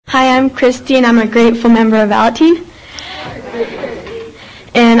Hi, I'm Christy, and I'm a grateful member of Alateen.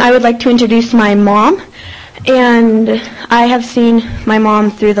 And I would like to introduce my mom. And I have seen my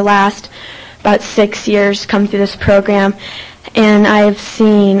mom through the last about 6 years come through this program. And I've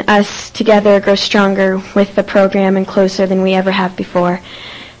seen us together grow stronger with the program and closer than we ever have before.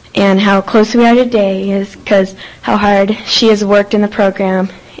 And how close we are today is because how hard she has worked in the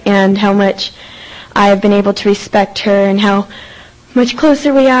program and how much I have been able to respect her and how much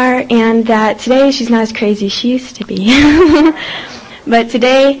closer we are, and that today she's not as crazy as she used to be. But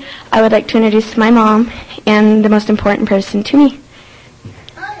today I would like to introduce my mom and the most important person to me.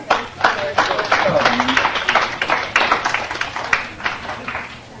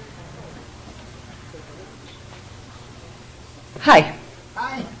 Hi.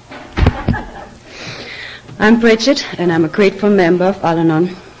 Hi. I'm Bridget, and I'm a grateful member of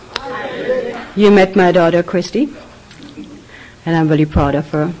Al-Anon. You met my daughter, Christy, and I'm really proud of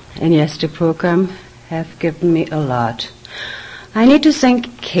her. And yes, the program have given me a lot. I need to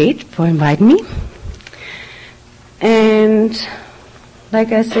thank Kate for inviting me. And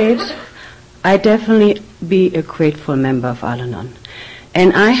like I said, I definitely be a grateful member of Al-Anon.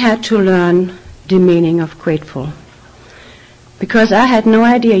 And I had to learn the meaning of grateful. Because I had no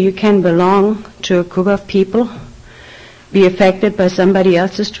idea you can belong to a group of people, be affected by somebody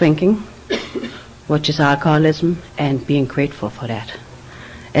else's drinking, which is alcoholism, and being grateful for that.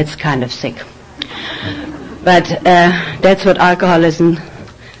 It's kind of sick. But that's what alcoholism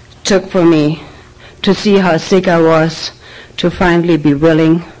took for me, to see how sick I was, to finally be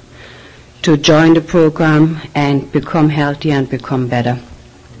willing to join the program and become healthy and become better.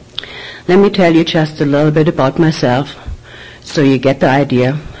 Let me tell you just a little bit about myself, so you get the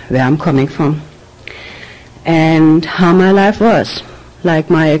idea where I'm coming from and how my life was,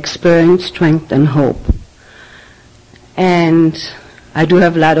 like my experience, strength, and hope. And I do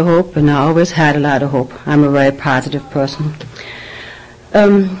have a lot of hope, and I always had a lot of hope. I'm a very positive person.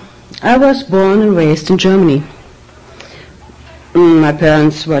 I was born and raised in Germany. My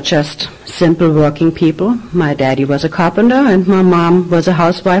parents were just simple working people. My daddy was a carpenter, and my mom was a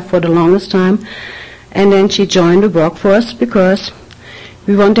housewife for the longest time. And then she joined the workforce because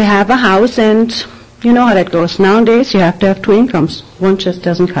we want to have a house, and you know how that goes. Nowadays you have to have two incomes. One just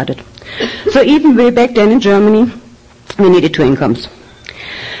doesn't cut it. So even way back then in Germany, we needed two incomes.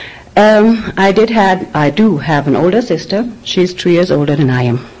 I do have an older sister. She's 3 years older than I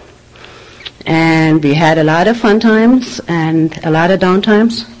am. And we had a lot of fun times and a lot of down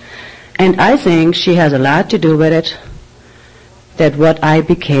times. And I think she has a lot to do with it, that what I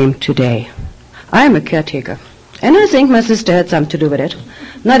became today. I am a caretaker, and I think my sister had something to do with it.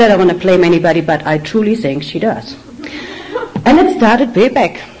 Not that I want to blame anybody, but I truly think she does. And it started way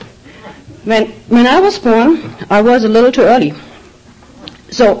back. When I was born, I was a little too early.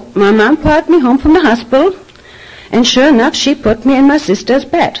 So my mom brought me home from the hospital, and sure enough, she put me in my sister's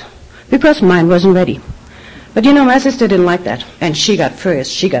bed, because mine wasn't ready. But you know, my sister didn't like that, and she got furious,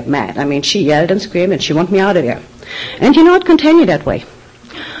 she got mad. I mean, she yelled and screamed, and she wanted me out of there. And you know, it continued that way.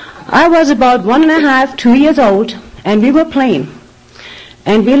 I was about 1.5, 2 years old, and we were playing.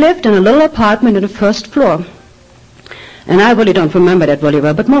 And we lived in a little apartment on the first floor. And I really don't remember that really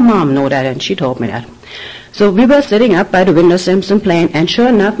well, but my mom knew that, and she told me that. So we were sitting up by the window sims and playing, and sure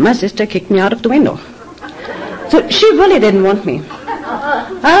enough, my sister kicked me out of the window. So she really didn't want me.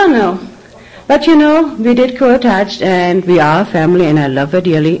 I don't know. But you know, we did grow attached, and we are a family, and I love her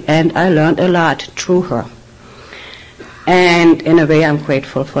dearly, and I learned a lot through her. And in a way, I'm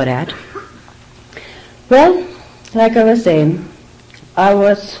grateful for that. Well, like I was saying, I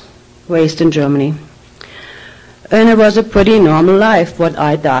was raised in Germany. And it was a pretty normal life, what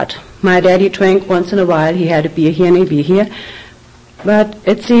I thought. My daddy drank once in a while. He had a beer here and a beer here. But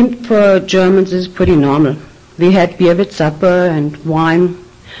it seemed for Germans it's pretty normal. We had beer with supper and wine.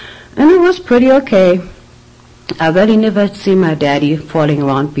 And it was pretty okay. I really never see my daddy falling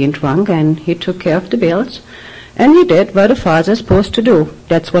around being drunk, and he took care of the bills. And he did what a father's supposed to do.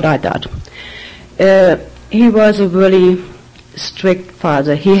 That's what I thought. He was a really strict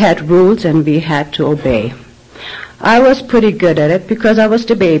father. He had rules, and we had to obey. I was pretty good at it because I was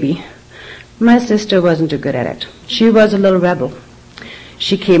the baby. My sister wasn't too good at it. She was a little rebel.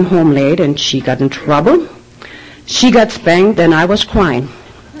 She came home late, and she got in trouble. She got spanked, and I was crying.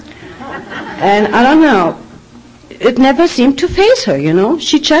 And I don't know, it never seemed to faze her, you know.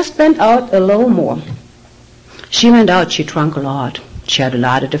 She just went out a little more. She went out, she drank a lot. She had a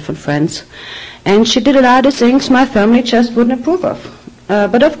lot of different friends. And she did a lot of things my family just wouldn't approve of.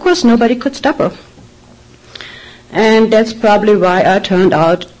 But of course, nobody could stop her. And that's probably why I turned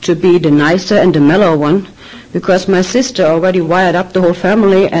out to be the nicer and the mellow one, because my sister already wired up the whole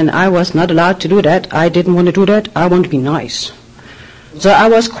family, and I was not allowed to do that. I didn't want to do that. I wanted to be nice. So I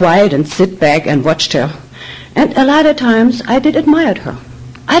was quiet and sit back and watched her. And a lot of times I did admire her.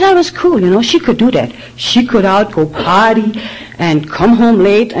 I thought it was cool, she could do that. She could go party and come home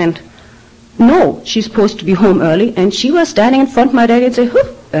late, and no, she's supposed to be home early, and she was standing in front of my daddy and say, "Huh,"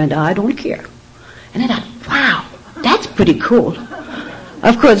 and I don't care. And I thought, wow, that's pretty cool.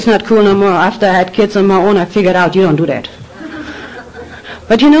 Of course, it's not cool no more. After I had kids on my own, I figured out you don't do that.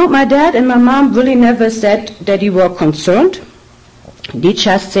 But my dad and my mom really never said that you were concerned. They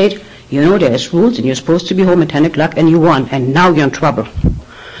just said, there's rules, and you're supposed to be home at 10 o'clock, and you won, and now you're in trouble.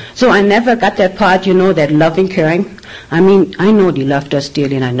 So I never got that part, that loving, caring. I know they loved us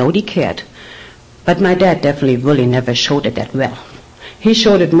dearly, and I know they cared. But my dad definitely really never showed it that well. He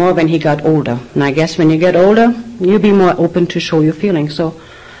showed it more when he got older. And I guess when you get older, you'll be more open to show your feelings. So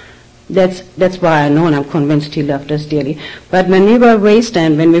that's why I know, and I'm convinced he loved us dearly. But when we were raised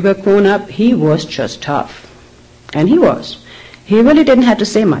and when we were grown up, he was just tough. And he was. He really didn't have to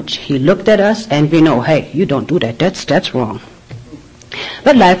say much. He looked at us, and we know, hey, you don't do that. That's wrong.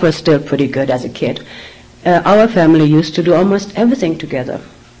 But life was still pretty good as a kid. Our family used to do almost everything together.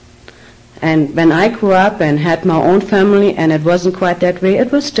 And when I grew up and had my own family, and it wasn't quite that way,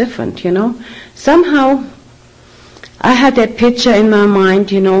 it was different, Somehow, I had that picture in my mind,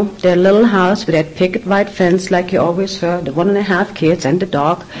 their little house with that picket white fence like you always heard, the 1.5 kids and the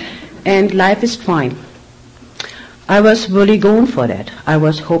dog, and life is fine. I was really going for that. I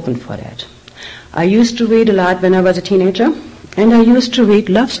was hoping for that. I used to read a lot when I was a teenager, and I used to read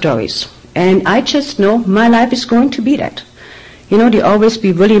love stories. And I just know my life is going to be that. They always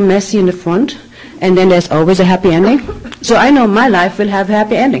be really messy in the front, and then there's always a happy ending. So I know my life will have a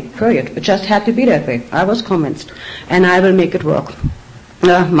happy ending, period. It just had to be that way. I was convinced. And I will make it work.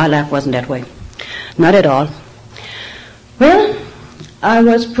 My life wasn't that way. Not at all. Well, I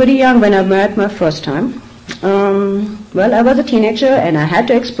was pretty young when I married my first time. I was a teenager, and I had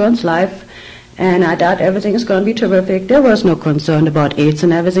to experience life, and I thought everything is going to be terrific. There was no concern about AIDS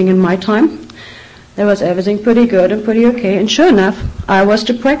and everything in my time. There was everything pretty good and pretty okay, and sure enough, I was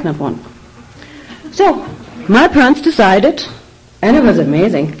the pregnant one. So, my parents decided, and it was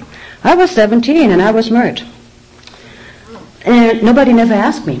amazing. I was 17 and I was married. And nobody never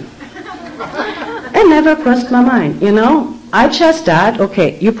asked me. It never crossed my mind, I just thought,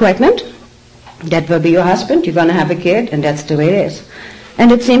 okay, you're pregnant, that will be your husband, you're going to have a kid, and that's the way it is.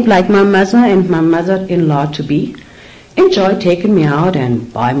 And it seemed like my mother and my mother-in-law to be enjoyed taking me out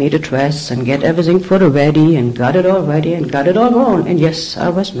and buy me the dress and get everything for the wedding and got it all ready and got it all going. And yes, I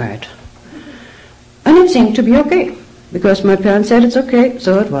was married. And it seemed to be okay, because my parents said it's okay,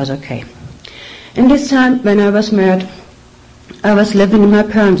 so it was okay. And this time, when I was married, I was living in my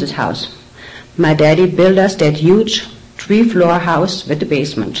parents' house. My daddy built us that huge 3-floor house with the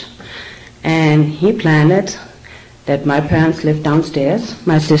basement. And he planned it that my parents live downstairs,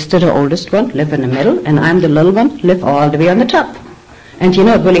 my sister, the oldest one, live in the middle, and I'm the little one, live all the way on the top. And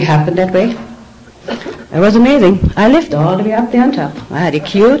it really happened that way. It was amazing. I lived all the way up there on top. I had a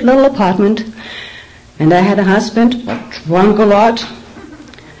cute little apartment, and I had a husband who drank a lot,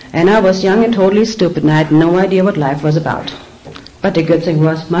 and I was young and totally stupid, and I had no idea what life was about. But the good thing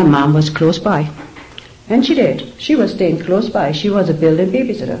was my mom was close by. And she did. She was staying close by. She was a built-in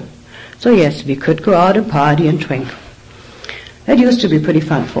babysitter. So yes, we could go out and party and drink. It used to be pretty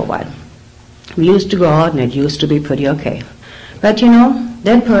fun for a while. We used to go out, and it used to be pretty okay. But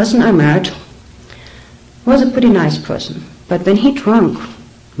that person I married was a pretty nice person. But when he drank,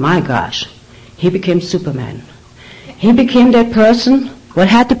 my gosh, he became Superman. He became that person who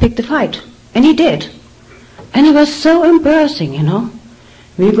had to pick the fight. And he did. And it was so embarrassing,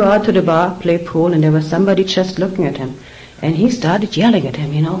 We go out to the bar, play pool, and there was somebody just looking at him. And he started yelling at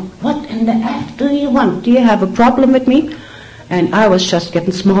him, what in the F do you want? Do you have a problem with me? And I was just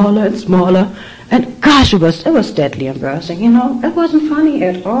getting smaller and smaller. And gosh, it was deadly embarrassing, It wasn't funny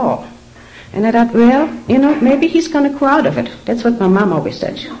at all. And I thought, well, maybe he's going to grow out of it. That's what my mom always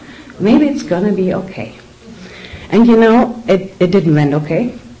said. Maybe it's going to be okay. And it didn't went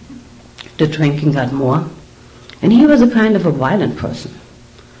okay. The drinking got more. And he was a kind of a violent person.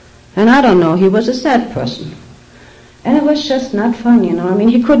 And I don't know, he was a sad person. And it was just not fun,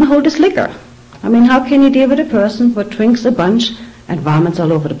 he couldn't hold his liquor. How can you deal with a person who drinks a bunch and vomits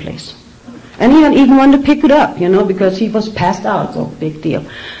all over the place? And he didn't even want to pick it up, because he was passed out, so big deal.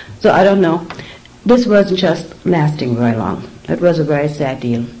 So I don't know. This wasn't just lasting very long. It was a very sad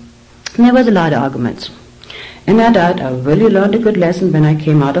deal. And there was a lot of arguments. And at that, I really learned a good lesson when I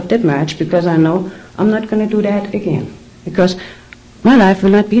came out of that marriage, because I know I'm not going to do that again. Because my life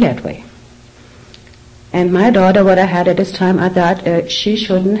will not be that way. And my daughter, what I had at this time, I thought she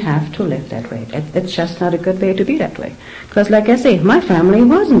shouldn't have to live that way. It's just not a good way to be that way. Because like I say, my family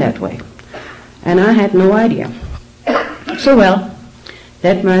wasn't that way. And I had no idea. So well,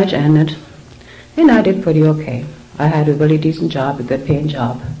 that marriage ended. And I did pretty okay. I had a really decent job, a good paying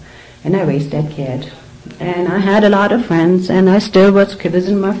job. And I raised that kid. And I had a lot of friends, and I still was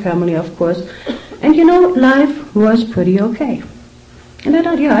visiting my family, of course. And life was pretty okay. And I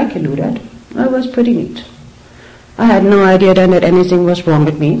thought, yeah, I can do that. I was pretty neat. I had no idea then that anything was wrong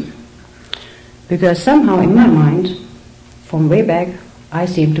with me. Because somehow in my mind, from way back, I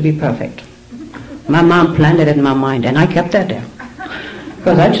seemed to be perfect. My mom planted it in my mind, and I kept that there.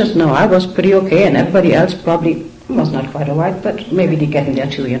 Because I just know I was pretty okay, and everybody else probably was not quite alright, but maybe they get in there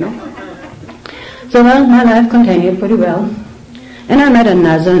too, So well, my life continued pretty well. And I met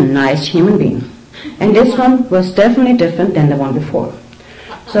another nice human being. And this one was definitely different than the one before.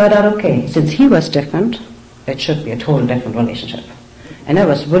 So I thought, okay, since he was different, it should be a total different relationship. And I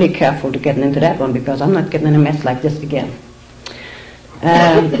was really careful to get into that one because I'm not getting in a mess like this again.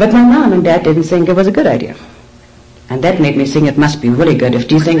 But my mom and dad didn't think it was a good idea. And that made me think it must be really good.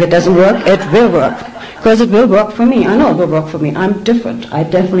 If you think it doesn't work, it will work. Because it will work for me. I know it will work for me. I'm different. I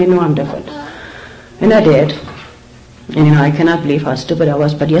definitely know I'm different. And I did. And I cannot believe how stupid I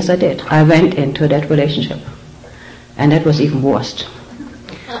was, but yes, I did. I went into that relationship. And that was even worse.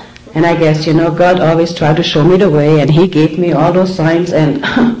 And I guess, God always tried to show me the way, and He gave me all those signs, and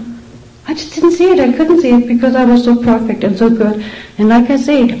I just didn't see it. I couldn't see it because I was so perfect and so good. And like I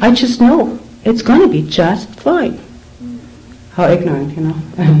said, I just know it's going to be just fine. How ignorant,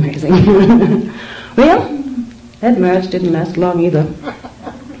 Amazing. Well, that marriage didn't last long either.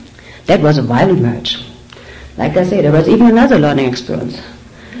 That was a violent marriage. Like I said, there was even another learning experience.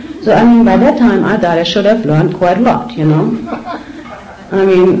 So, by that time, I thought I should have learned quite a lot,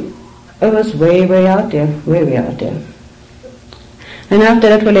 It was way, way out there, way, way out there. And after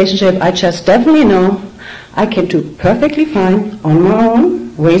that relationship, I just definitely know I can do perfectly fine on my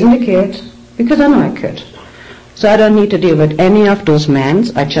own, raising the kids, because I know I could. So I don't need to deal with any of those men.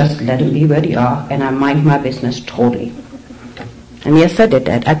 I just let them be where they are, and I mind my business totally. And yes, I did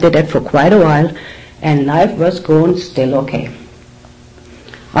that. I did that for quite a while, and life was going still okay.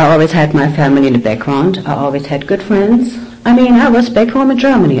 I always had my family in the background. I always had good friends. I was back home in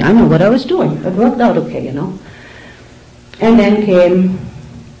Germany. I knew what I was doing. It worked out okay, And then came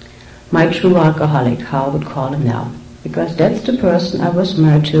my true alcoholic, how I would call him now. Because that's the person I was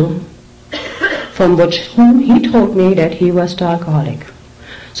married to, from whom he told me that he was the alcoholic.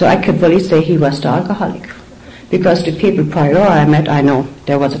 So I could really say he was the alcoholic. Because the people prior I met, I know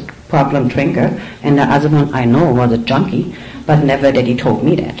there was a problem drinker, and the other one I know was a junkie, but never that he told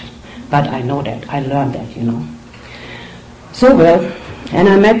me that. But I know that. I learned that, So well, and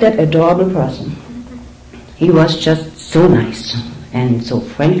I met that adorable person. He was just so nice and so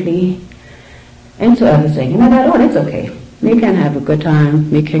friendly and so everything. And I thought, oh, that's okay. We can have a good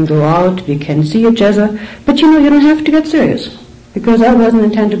time. We can go out. We can see each other. But you don't have to get serious. Because I wasn't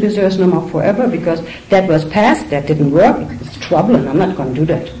intended to be serious no more forever, because that was past. That didn't work. It's trouble, and I'm not going to do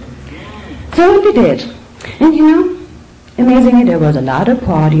that. So we did. And amazingly, there was a lot of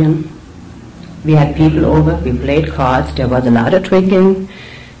partying. We had people over, we played cards, there was a lot of drinking.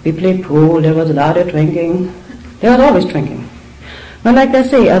 We played pool, there was a lot of drinking. There was always drinking. Well, like I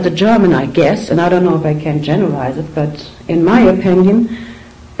say, as a German, I guess, and I don't know if I can generalize it, but in my opinion,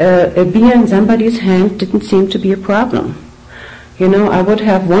 a beer in somebody's hand didn't seem to be a problem. I would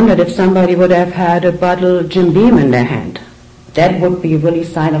have wondered if somebody would have had a bottle of Jim Beam in their hand. That would be really a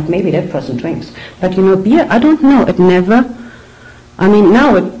sign of maybe that person drinks. But beer, I don't know, it never...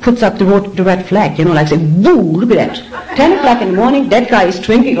 now it puts up the red flag, like say, woo, look at that. 10 o'clock in the morning, that guy is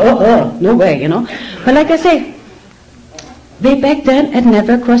drinking, no way, But like I say, way back then, it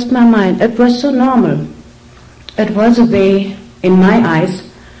never crossed my mind. It was so normal. It was a way, in my eyes,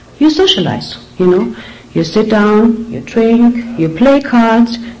 you socialize, You sit down, you drink, you play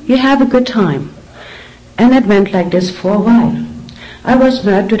cards, you have a good time. And it went like this for a while. I was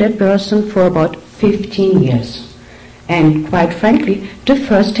married to that person for about 15 years. And quite frankly, the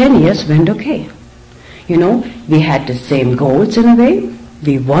first 10 years went okay. We had the same goals in a way.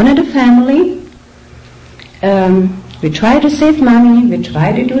 We wanted a family. We tried to save money. We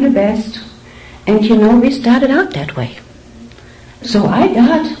tried to do the best. And we started out that way. So I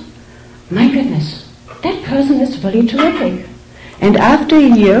thought, my goodness, that person is really terrific. And after a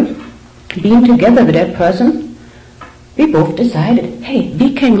year being together with that person, we both decided, hey,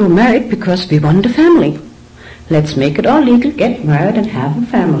 we can go married because we want a family. Let's make it all legal, get married and have a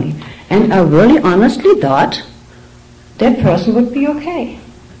family. And I really honestly thought that person would be okay.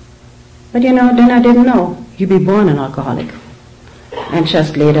 But then I didn't know. You be born an alcoholic. And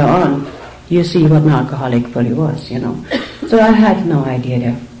just later on, you see what an alcoholic really was, So I had no idea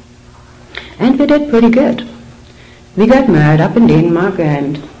there. And we did pretty good. We got married up in Denmark,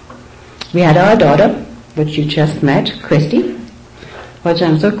 and we had our daughter, which you just met, Christy, which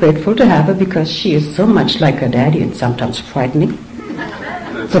I'm so grateful to have her because she is so much like her daddy and sometimes frightening.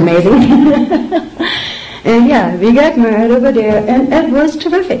 It's amazing. And yeah, we got married over there, and it was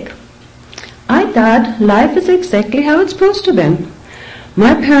terrific. I thought life is exactly how it's supposed to be.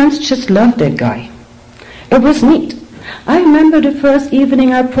 My parents just loved that guy. It was neat. I remember the first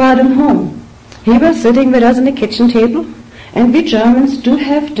evening I brought him home. He was sitting with us on the kitchen table, and we Germans do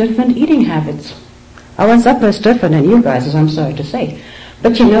have different eating habits. Our supper is different than you guys, as I'm sorry to say.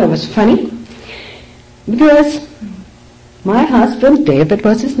 But it was funny, because my husband, David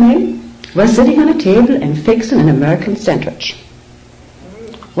was his name, was sitting on a table and fixing an American sandwich.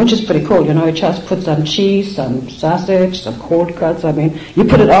 Which is pretty cool, you just put some cheese, some sausage, some cold cuts, you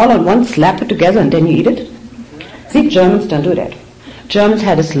put it all on one, slap it together, and then you eat it. See, Germans don't do that. Germans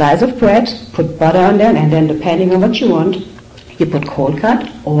had a slice of bread, put butter on there, and then depending on what you want, you put cold cut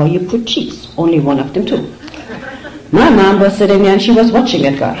or you put cheese. Only one of them two. My mom was sitting there and she was watching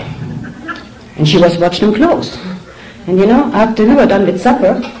that guy. And she was watching him close. And after we were done with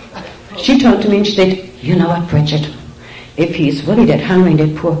supper, she turned to me and she said, "You know what, Bridget? If he's really that hungry and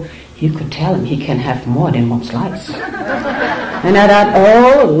that poor, you could tell him he can have more than one slice." And I thought,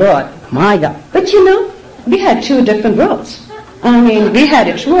 oh Lord, my God. But we had two different worlds. We had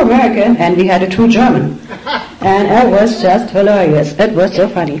a true American and we had a true German. And it was just hilarious. It was so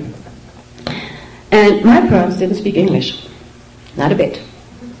funny. And my parents didn't speak English. Not a bit.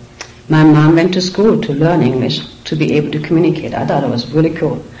 My mom went to school to learn English, to be able to communicate. I thought it was really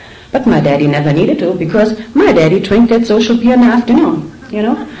cool. But my daddy never needed to, because my daddy drank that social beer in the afternoon,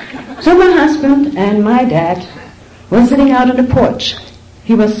 So my husband and my dad were sitting out on the porch.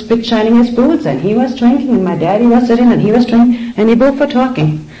 He was spit shining his boots and he was drinking, and my daddy was sitting and he was drinking, and they both were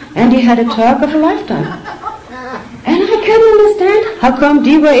talking. And they had a talk of a lifetime. And I couldn't understand how come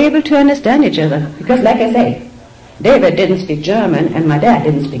they were able to understand each other. Because like I say, David didn't speak German and my dad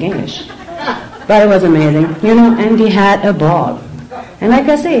didn't speak English. But it was amazing, and they had a ball. And like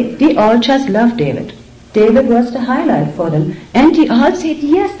I say, they all just loved David. David was the highlight for them. And they all said,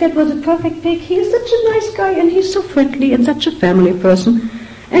 yes, that was a perfect pick. He's such a nice guy and he's so friendly and such a family person.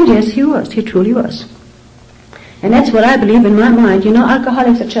 And yes, he was. He truly was. And that's what I believe in my mind.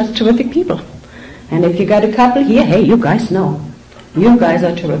 Alcoholics are just terrific people. And if you got a couple here, hey, you guys know. You guys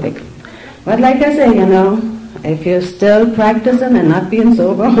are terrific. But like I say, if you're still practicing and not being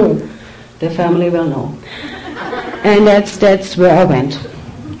sober, the family will know. And that's where I went.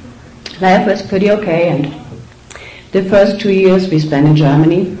 Life was pretty okay, and the first 2 years we spent in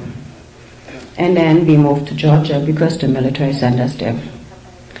Germany, and then we moved to Georgia because the military sent us there.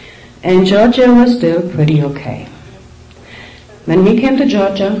 And Georgia was still pretty okay. When we came to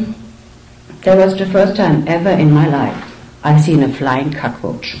Georgia, that was the first time ever in my life I seen a flying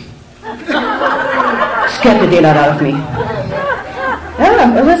cockroach. Scared the daylight out of me.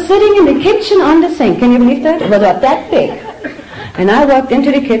 Yeah, it was sitting in the kitchen on the sink. Can you believe that? It was about that big. And I walked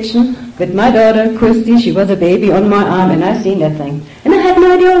into the kitchen with my daughter, Christy. She was a baby on my arm, and I seen that thing. And I had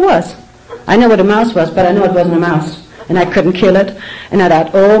no idea what it was. I know what a mouse was, but I know it wasn't a mouse. And I couldn't kill it. And I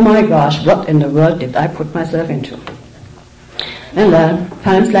thought, oh my gosh, what in the world did I put myself into? And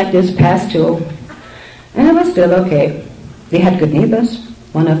times like this passed too. And it was still okay. We had good neighbors.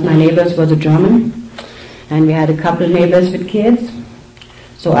 One of my neighbors was a German. And we had a couple of neighbors with kids.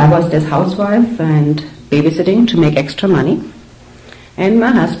 So I was this housewife and babysitting to make extra money. And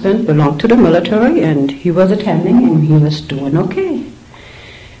my husband belonged to the military, and he was attending, and he was doing okay.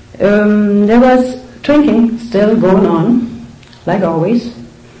 There was drinking still going on, like always.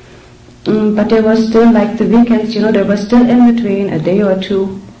 But there was still, like the weekends, there was still in between a day or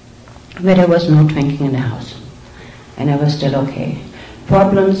two where there was no drinking in the house. And I was still okay.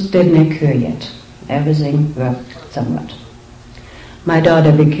 Problems didn't occur yet. Everything worked somewhat. My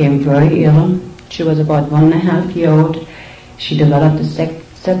daughter became very ill. She was about 1.5 years old. She developed a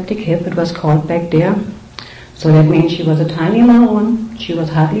septic hip, it was called back there. So that means she was a tiny little one. She was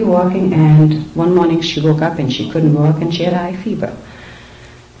hardly walking, and one morning she woke up and she couldn't walk and she had high fever.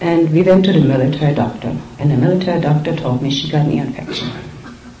 And we went to the military doctor, and the military doctor told me she got an ear infection.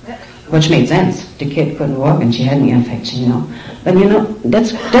 Which made sense. The kid couldn't walk and she had an ear infection, But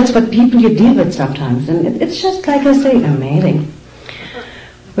that's what people you deal with sometimes. And it's just, like I say, amazing.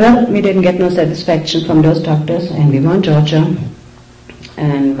 Well, we didn't get no satisfaction from those doctors, and we were in Georgia,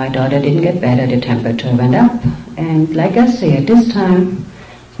 and my daughter didn't get better, the temperature went up, and like I say, at this time,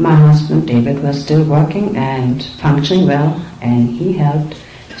 My husband David was still working and functioning well, and he helped.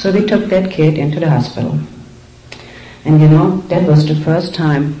 So we took that kid into the hospital. And that was the first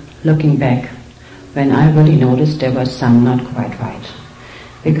time, looking back, when I really noticed there was something not quite right.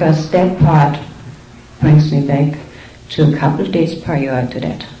 Because that part brings me back to a couple of days prior to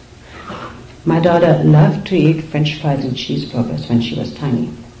that. My daughter loved to eat French fries and cheeseburgers when she was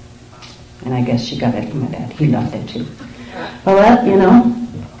tiny. And I guess she got that from my dad. He loved it too. But well,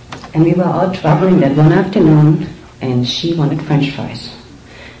 and we were out traveling that one afternoon, and she wanted French fries.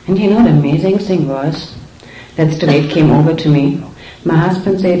 And the amazing thing was, that's the way it came over to me. My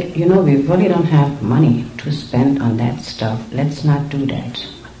husband said, we really don't have money to spend on that stuff. Let's not do that.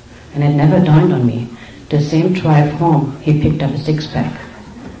 And it never dawned on me. The same drive home, he picked up a six-pack.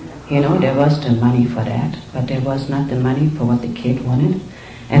 There was the money for that, but there was not the money for what the kid wanted.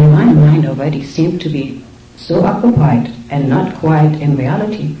 And my mind already seemed to be so occupied and not quite in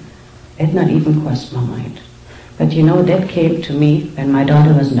reality. It not even crossed my mind. But that came to me when my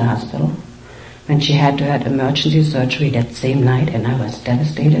daughter was in the hospital, when she had to have emergency surgery that same night, and I was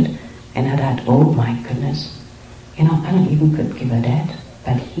devastated. And I thought, oh my goodness, I don't even could give her that.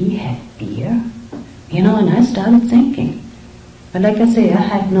 But he had beer, and I started thinking. But like I say, I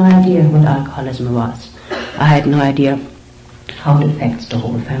had no idea what alcoholism was. I had no idea how it affects the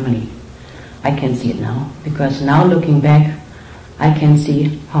whole family. I can see it now, because now looking back, I can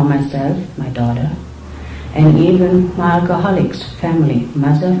see how myself, my daughter, and even my alcoholics family,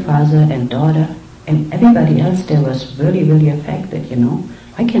 mother, father, and daughter, and everybody else there was really, really affected,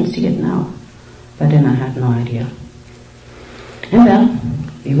 I can see it now. But then I had no idea. And well,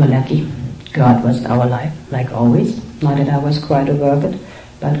 we were lucky. God was in our life, like always. Not that I was quite aware of it,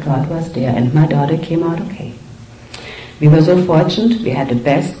 but God was there, and my daughter came out okay. We were so fortunate. We had the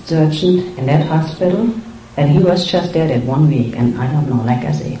best surgeon in that hospital, and he was just there that 1 week. And I don't know, like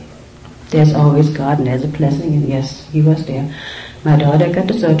I say, there's always God and there's a blessing, and yes, he was there. My daughter got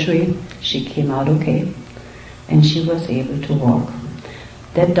the surgery. She came out okay, and she was able to walk.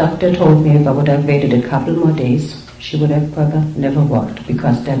 That doctor told me if I would have waited a couple more days, she would have probably never walked,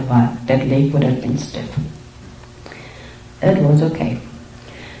 because that leg would have been stiff. It was okay.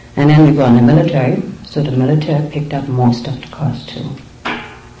 And then we were in the military, so the military picked up most of the cost too.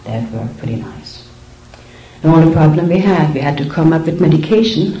 That worked pretty nice. The only problem we had to come up with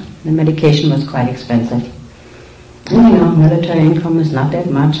medication. The medication was quite expensive. And military income is not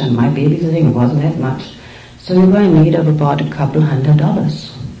that much, and my babysitting wasn't that much. So we were in need of about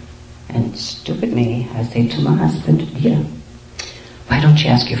 $200. And stupid me, I said to my husband, dear, why don't you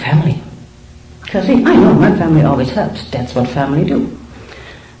ask your family? Because I know my family always helps. That's what family do.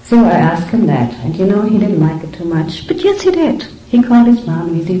 So I asked him that, and he didn't like it too much. But yes, he did. He called his mom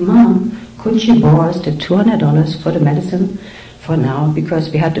and he said, Mom, could you borrow us the $200 for the medicine for now? Because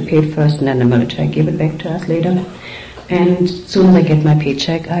we had to pay it first, and then the military gave it back to us later. And as soon as I get my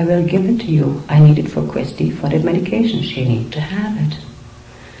paycheck, I will give it to you. I need it for Christy for that medication. She needs to have it.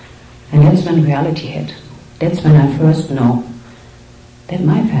 And that's when reality hit. That's when I first know that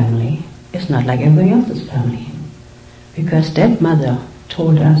my family is not like everybody else's family. Because that mother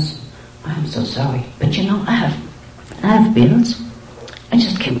told us, I'm so sorry, but I have bills. I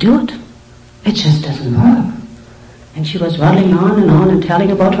just can't do it. It just doesn't work. And she was rattling on and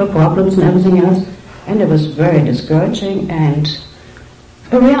telling about her problems and everything else. And it was very discouraging and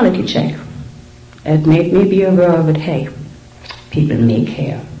a reality check. It made me be aware of it. Hey, people may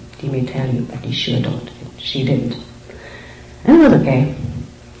care. They may tell you, but they sure don't. She didn't. And it was okay.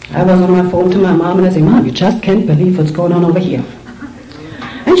 I was on my phone to my mom and I said, Mom, you just can't believe what's going on over here.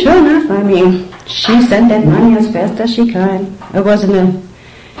 And sure enough, she sent that money as fast as she can. I was in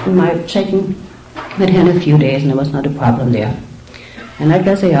my checking with her in a few days, and there was not a problem there. And like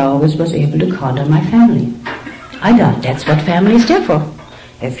I say, I always was able to count on my family. I thought that's what family is there for.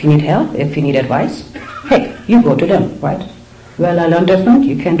 If you need help, if you need advice, hey, you go to them, right? Well, I learned different.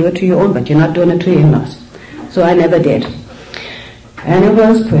 You can do it to your own, but you're not doing it to your in-laws. So I never did. And it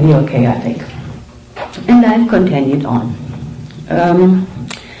was pretty okay, I think. And life continued on.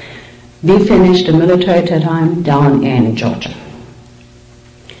 We finished the military at that time down in Georgia.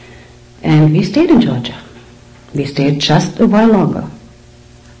 And we stayed in Georgia. We stayed just a while longer.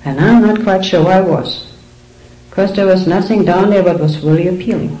 And I'm not quite sure why I was. Because there was nothing down there that was really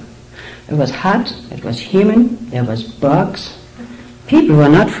appealing. It was hot, it was humid, there was bugs. People were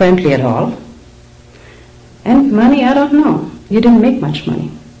not friendly at all. And money, I don't know. You didn't make much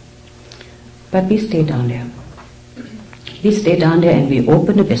money. But we stayed down there. We stayed down there and we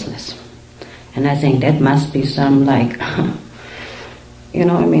opened a business. And I think that must be some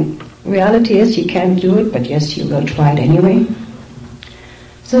reality is you can't do it, but yes, you will try it anyway.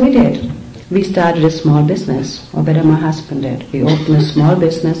 So we did. We started a small business, or better, my husband did. We opened a small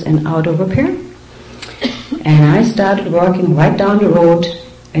business in auto repair. And I started working right down the road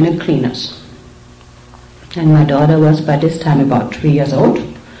in a cleaner's. And my daughter was by this time about 3 years old.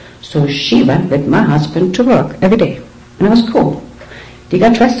 So she went with my husband to work every day. And it was cool. They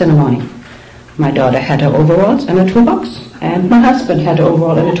got dressed in the morning. My daughter had her overalls and a toolbox. And my husband had an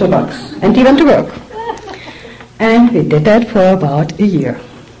overall and a toolbox. And he went to work. And we did that for about a year.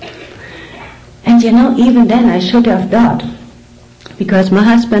 And even then I should have thought. Because my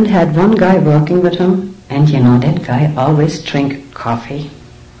husband had one guy working with him. And that guy always drank coffee.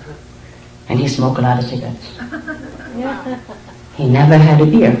 And he smoked a lot of cigarettes. He never had a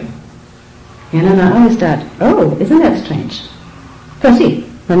beer. And I always thought, oh, isn't that strange? Because see,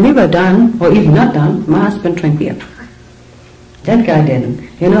 when we were done, or even not done, my husband drank beer. That guy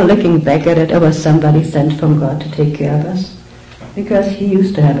didn't. Looking back at it, it was somebody sent from God to take care of us. Because he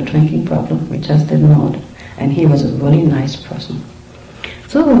used to have a drinking problem, we just didn't know it. And he was a really nice person.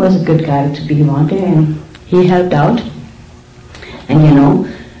 So he was a good guy to be around there, and he helped out. And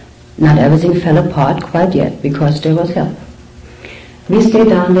not everything fell apart quite yet, because there was help. We stayed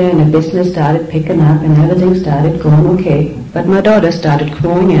down there and the business started picking up and everything started going okay. But my daughter started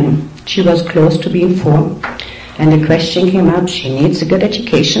growing and she was close to being 4. And the question came up, she needs a good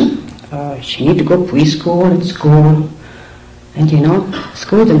education. She needs to go preschool and school. And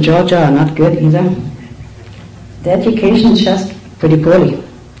schools in Georgia are not good either. The education is just pretty poorly.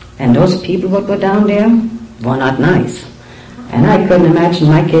 And those people who were down there were not nice. And I couldn't imagine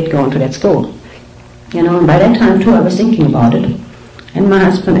my kid going to that school. And by that time too I was thinking about it. And my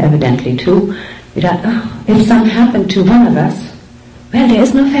husband evidently too. We thought, if something happened to one of us, well, there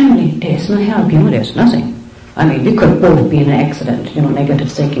is no family, there is no help, there's nothing. I mean, we could both be in an accident,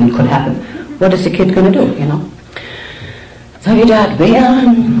 negative thinking could happen. What is the kid going to do, So we thought,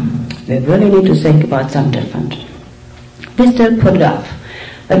 well, we really need to think about something different. We still put it off.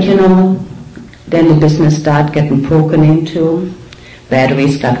 But then the business started getting broken into,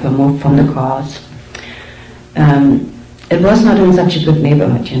 batteries got removed from the cars. It was not in such a good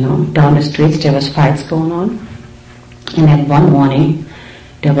neighborhood, Down the streets there was fights going on. And then one morning,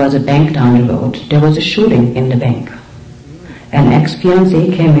 there was a bank down the road. There was a shooting in the bank. An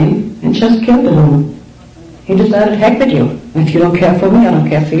ex-fiancé came in and just killed the woman. He decided, heck with you. If you don't care for me, I don't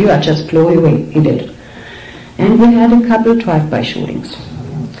care for you. I just blow you away. He did. And we had a couple drive-by shootings.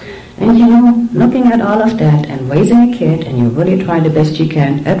 And looking at all of that and raising a kid and you really try the best you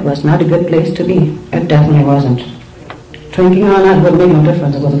can, it was not a good place to be. It definitely wasn't. Drinking or not would make no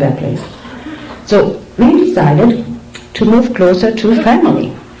difference. It was a bad place. So we decided to move closer to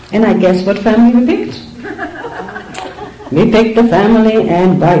family. And I guess what family we picked? We picked the family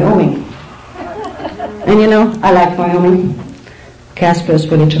in Wyoming. And I like Wyoming. Casper is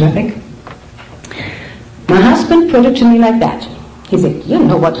really terrific. My husband put it to me like that. He said, you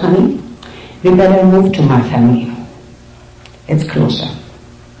know what, honey? We better move to my family. It's closer.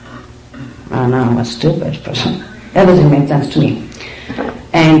 I know, I was stupid, but everything made sense to me.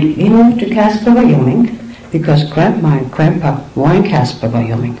 And we moved to Casper, Wyoming, because Grandma and Grandpa were in Casper,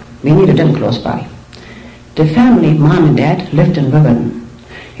 Wyoming. We needed them close by. The family, Mom and Dad, lived in Riverton.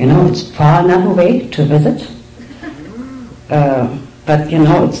 It's far enough away to visit. But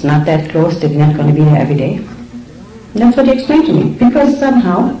it's not that close. They're not going to be there every day. And that's what he explained to me. Because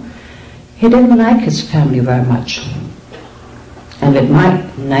somehow, he didn't like his family very much. And with my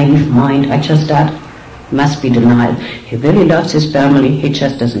naive mind, I just thought, must be denial. He really loves his family. He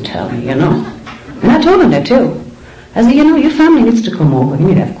just doesn't tell me, And I told him that too. I said, your family needs to come over. We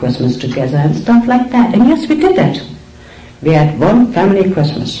need to have Christmas together and stuff like that. And yes, we did that. We had one family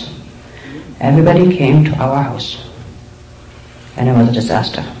Christmas. Everybody came to our house. And it was a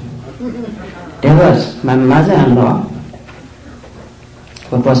disaster. There was my mother-in-law,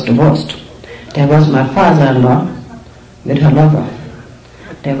 who was divorced. There was my father-in-law with her lover.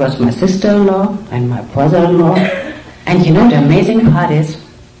 There was my sister-in-law and my brother-in-law. And the amazing part is,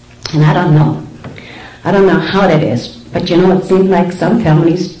 and I don't know how that is, but it seems like some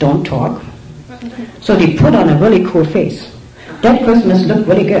families don't talk. So they put on a really cool face. That Christmas looked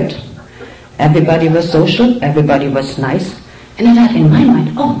really good. Everybody was social, everybody was nice. And I thought in my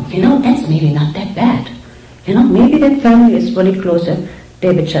mind, that's maybe not that bad. Maybe that family is really closer.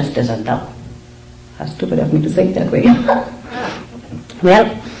 David just doesn't know. How stupid of me to think that way. Well,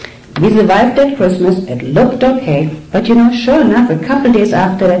 we survived that Christmas. It looked okay. But sure enough, a couple days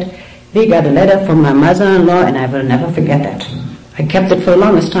after that, we got a letter from my mother-in-law, and I will never forget that. I kept it for the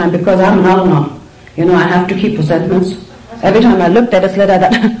longest time because I'm an alcoholic. I have to keep presentments. Every time I looked at this letter,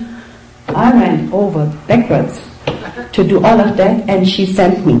 I ran over backwards to do all of that, and she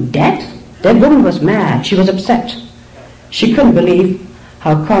sent me that? That woman was mad. She was upset. She couldn't believe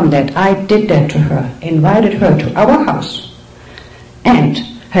how come that I did that to her, invited her to our house. And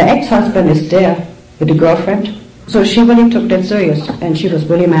her ex-husband is there with the girlfriend, so she really took that serious, and she was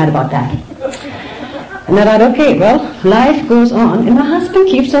really mad about that. And I thought, okay, well, life goes on, and my husband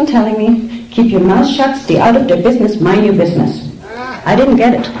keeps on telling me, keep your mouth shut, stay out of their business, mind your business. I didn't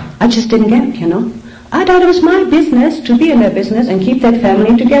get it. I just didn't get it, I thought it was my business to be in their business and keep that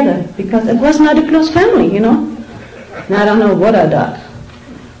family together, because it was not a close family, And I don't know what I thought.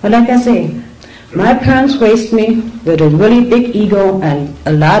 But like I say, my parents raised me with a really big ego and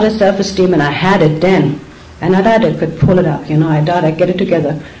a lot of self-esteem, and I had it then. And I thought I could pull it up, I thought I'd get it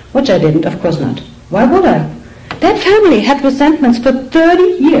together, which I didn't, of course not. Why would I? That family had resentments for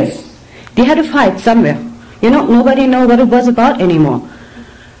 30 years. They had a fight somewhere. Nobody knew what it was about anymore.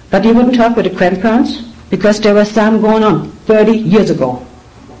 But you wouldn't talk with the grandparents because there was some going on 30 years ago.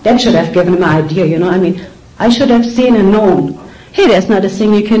 That should have given them an idea, I should have seen and known, hey, that's not a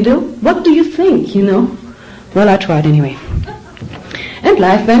thing you can do. What do you think, Well, I tried anyway. And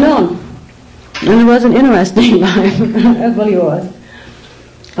life went on. And it was an interesting life. It really was.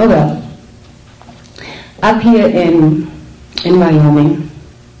 Oh well. Up here in Wyoming,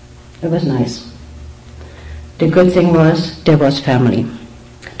 it was nice. The good thing was there was family.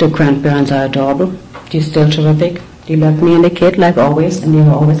 The grandparents are adorable. They're still terrific. They loved me and the kid like always, and they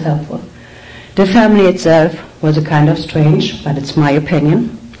were always helpful. The family itself was a kind of strange, but it's my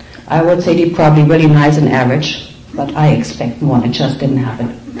opinion. I would say they're probably really nice and average, but I expect more, and it just didn't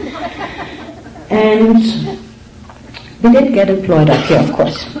happen. And we did get employed up here, of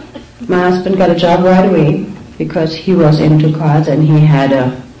course. My husband got a job right away because he was into cars and he had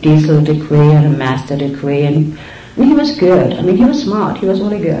a diesel degree and a master degree, and he was good. He was smart. He was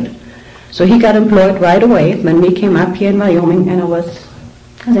really good. So he got employed right away when we came up here in Wyoming, and it was,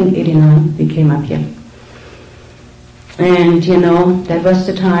 I think, 89 we came up here. And, that was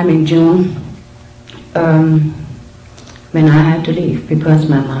the time in June when I had to leave because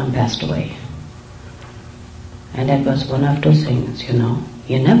my mom passed away. And that was one of those things,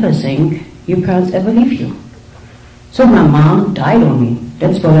 You never think your parents ever leave you. So my mom died on me.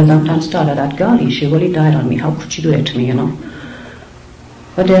 That's what I sometimes thought. I thought, golly, she really died on me. How could she do that to me,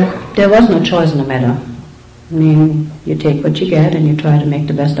 But there was no choice in the matter. You take what you get and you try to make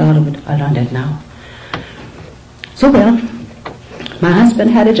the best out of it. I learned that now. So well, my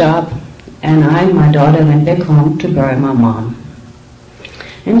husband had a job, and I and my daughter went back home to bury my mom.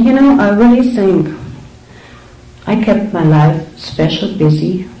 And I really think I kept my life special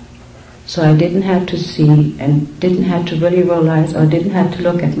busy, so I didn't have to see and didn't have to really realize or didn't have to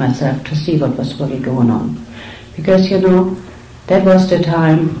look at myself to see what was really going on. Because, that was the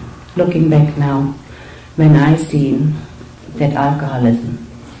time, looking back now, when I seen that alcoholism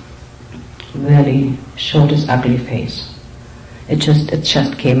really showed its ugly face. It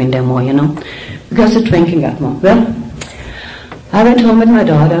just came in there more, because the drinking got more. Well, I went home with my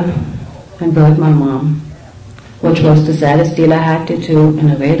daughter and buried my mom, which was the saddest deal I had to do. In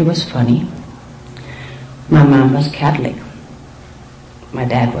a way, it was funny. My mom was Catholic. My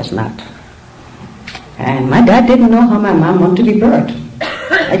dad was not. And my dad didn't know how my mom wanted to be buried.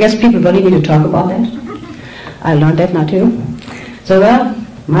 I guess people really need to talk about that. I learned that now too. So well,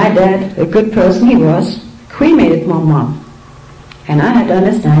 my dad, a good person he was, cremated my mom. And I had the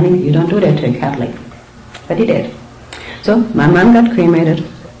understanding you don't do that to a Catholic. But he did. So my mom got cremated.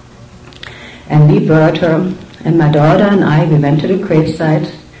 And we buried her. And my daughter and I, we went to the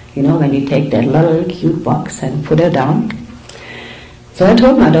gravesite, when you take that little cute box and put her down. So I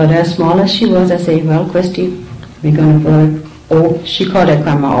told my daughter, as small as she was, I say, well, Christy, we're going to bury O. She called her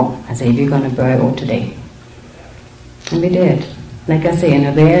Grandma O. I say, we're going to bury O today. And we did. Like I say, in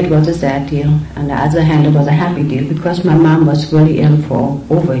a way it was a sad deal. On the other hand, it was a happy deal because my mom was really ill for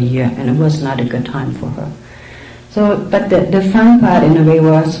over a year and it was not a good time for her. So, but the fun part in a way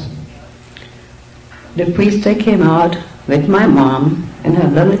was the priest came out with my mom in her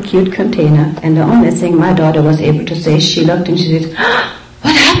little cute container, and the only thing my daughter was able to say, she looked and she said,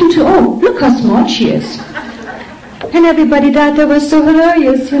 what happened to O? Look how small she is. And everybody thought that was so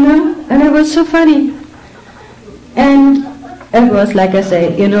hilarious, and it was so funny. And it was like I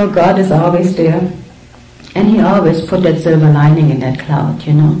say, God is always there. And He always put that silver lining in that cloud,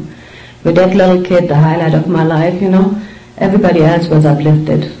 With that little kid, the highlight of my life, everybody else was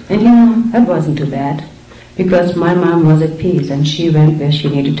uplifted. And it wasn't too bad. Because my mom was at peace and she went where she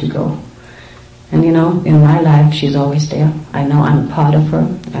needed to go. And in my life, she's always there. I know I'm a part of her.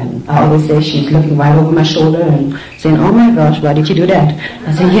 And I always say she's looking right over my shoulder and saying, oh my gosh, why did you do that?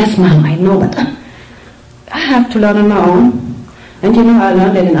 I say, yes, Mom, I know, but have to learn on my own. And I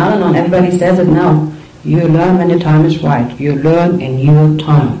learned it in Al-Anon. Everybody says it now. You learn when the time is right. You learn in your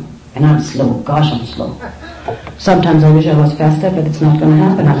time. And I'm slow. Gosh, I'm slow. Sometimes I wish I was faster, but it's not going to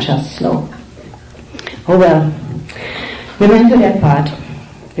happen. I'm just slow. Oh well. We went to that part.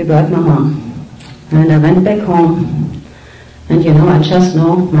 We brought my mom. And I went back home. And I just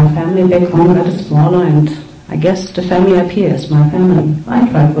know my family back home got smaller, and I guess the family up here is my family. I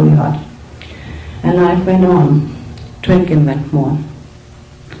tried really hard. And life went on. Drinking went more.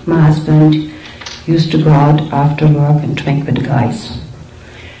 My husband used to go out after work and drink with the guys.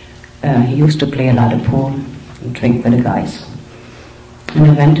 He used to play a lot of pool and drink with the guys. And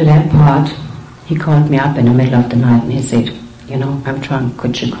I went to that part. He called me up in the middle of the night and he said, I'm drunk,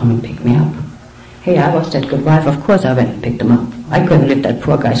 could you come and pick me up? Hey, I was that good wife, of course I went and picked him up. I couldn't leave that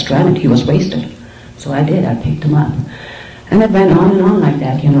poor guy stranded, he was wasted. So I did, I picked him up. And it went on and on like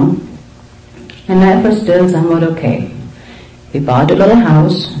that, And life was still somewhat okay. We bought a little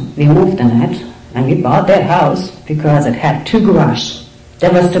house, we moved in it, and we bought that house because it had 2 garages.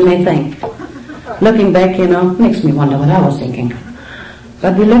 That was the main thing. Looking back, makes me wonder what I was thinking.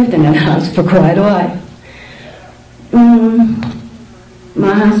 But we lived in that house for quite a while.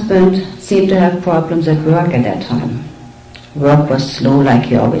 My husband seemed to have problems at work at that time. Work was slow, like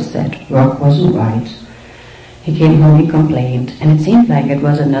he always said. Work wasn't right. He came home, he complained, and it seemed like it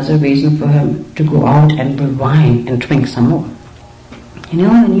was another reason for him to go out and brew wine and drink some more.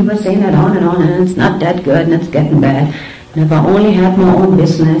 And he was saying that on, and it's not that good, and it's getting bad. And if I only had my own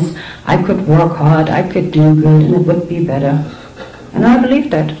business, I could work hard, I could do good, and it would be better. And I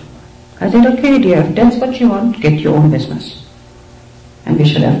believed that. I said, okay, dear, if that's what you want, get your own business. And we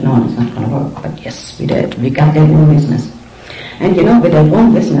should have known it's not going to work. But yes, we did. We got that own business. And with that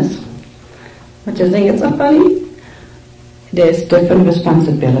own business, what you think it's so funny? There's different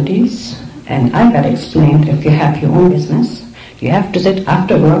responsibilities. And I got explained, if you have your own business, you have to sit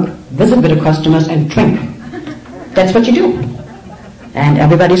after work, visit with the customers, and drink. That's what you do. And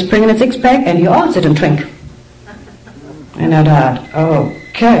everybody's bringing a 6-pack, and you all sit and drink. And I thought,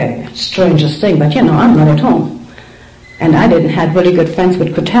 okay, strangest thing, but I'm not at home. And I didn't have really good friends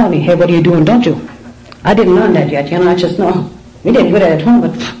who could tell me, hey, what are you doing, don't you? I didn't learn that yet, I just know. We didn't do that at home,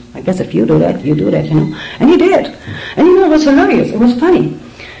 but I guess if you do that, you do that, And he did. And it was hilarious, it was funny.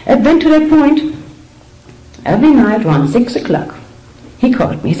 It went to that point, every night around 6 o'clock, he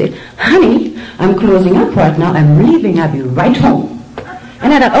called me, he said, honey, I'm closing up right now, I'm leaving, I'll be right home.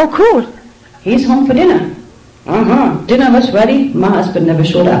 And I thought, oh cool, he's home for dinner. Dinner was ready, my husband never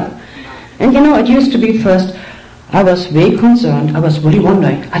showed up. And it used to be first, I was very concerned, I was really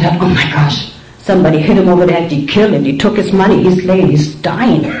wondering. I thought, oh my gosh, somebody hit him over the head, he killed him, he took his money, he's late, he's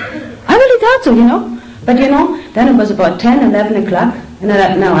dying. I really thought so, But then it was about 10, 11 o'clock, and I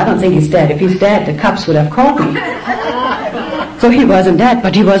thought, no, I don't think he's dead. If he's dead, the cops would have called me. So he wasn't dead,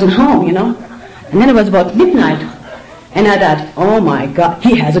 but he wasn't home, And then it was about midnight, and I thought, oh my God,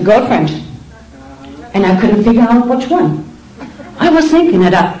 he has a girlfriend. And I couldn't figure out which one. I was thinking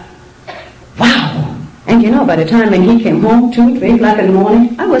that, wow. And by the time when he came home, 2, 3 o'clock in the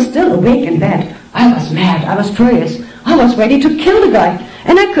morning, I was still awake in bed. I was mad, I was furious. I was ready to kill the guy,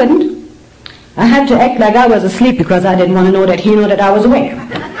 and I couldn't. I had to act like I was asleep because I didn't want to know that he knew that I was awake.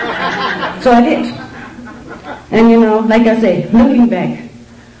 So I did. And like I say, looking back,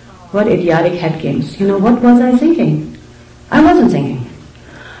 what idiotic head games. What was I thinking? I wasn't thinking.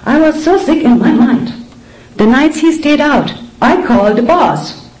 I was so sick in my mind. The nights he stayed out, I called the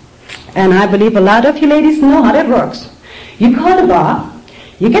boss. And I believe a lot of you ladies know how that works. You call the bar,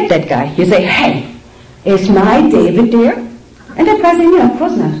 you get that guy, you say, hey, is my David there? And that guy said, yeah, of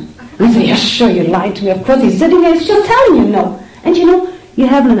course not. And I say, yeah, sure, you lied to me. Of course he's sitting there, he's just telling you no. And you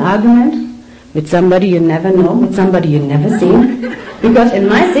have an argument with somebody you never know, with somebody you never seen. Because in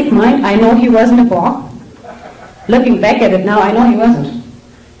my sick mind, I know he wasn't a bar. Looking back at it now, I know he wasn't.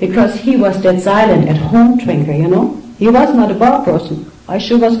 Because he was that silent, at-home drinker, He was not a bar person. I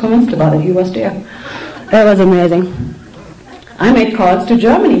sure was convinced about it. He was there. That was amazing. I made calls to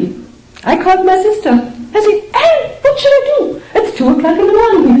Germany. I called my sister. I said, hey, what should I do? It's 2 o'clock in the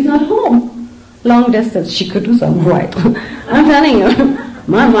morning. He's not home. Long distance. She could do something right. I'm telling you,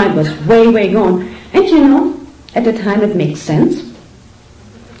 my mind was way, way gone. And at the time it makes sense.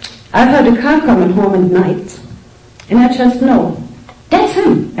 I heard a car coming home at night. And I just know, that's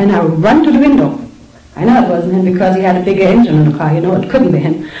him. And I run to the window. I know it wasn't him because he had a bigger engine in the car, it couldn't be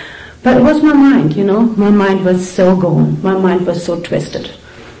him. But it was my mind, my mind was so gone, my mind was so twisted.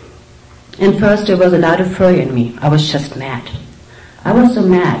 And first there was a lot of fury in me, I was just mad. I was so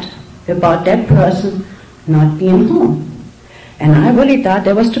mad about that person not being home. And I really thought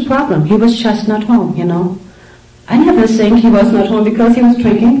that was the problem, he was just not home, I never think he was not home because he was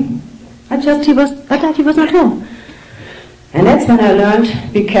drinking. I thought he was not home. And that's when I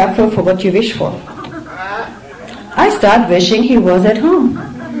learned, be careful for what you wish for. I start wishing he was at home.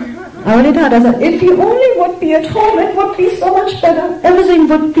 I really thought, I said, if he only would be at home, it would be so much better. Everything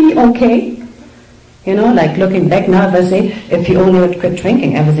would be okay. You know, like looking back now, if I say, if he only would quit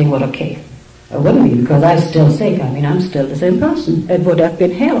drinking, everything would okay. It wouldn't be, because I'm still sick. I mean, I'm still the same person. It would have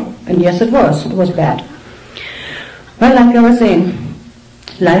been hell. And yes, it was. It was bad. Well, like I was saying,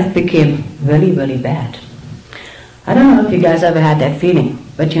 life became really, really bad. I don't know if you guys ever had that feeling,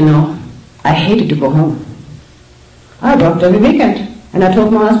 but you know, I hated to go home. I worked every weekend, and I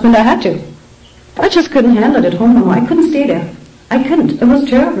told my husband I had to. I just couldn't handle it at home anymore. I couldn't stay there. I couldn't. It was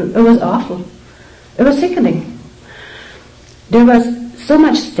terrible. It was awful. It was sickening. There was so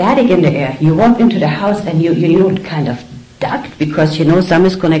much static in the air. You walk into the house and you kind of ducked because you know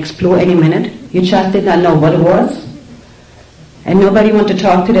something's going to explode any minute. You just did not know what it was. And nobody wanted to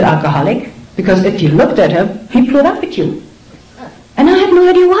talk to that alcoholic, because if you looked at him, he blew up at you. And I had no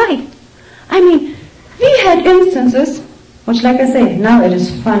idea why. I mean, we had instances, which like I say, now it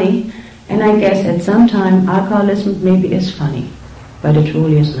is funny, and I guess at some time alcoholism maybe is funny, but it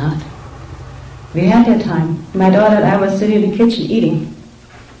truly is not. We had that time. My daughter and I were sitting in the kitchen eating,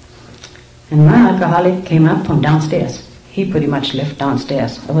 and my alcoholic came up from downstairs. He pretty much lived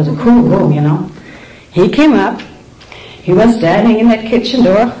downstairs. It was a cool room, you know. He came up. He was standing in that kitchen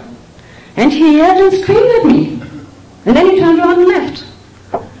door, and he yelled and screamed at me. And then he turned around and left.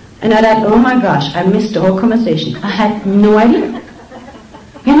 And I thought, oh my gosh, I missed the whole conversation. I had no idea.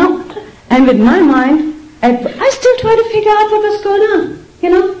 You know? And with my mind, I still try to figure out what was going on. You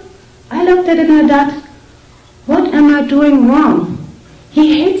know? I looked at it and I thought, what am I doing wrong?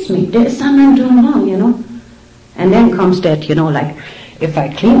 He hates me. There is something I'm doing wrong, you know? And then comes that, you know, like, if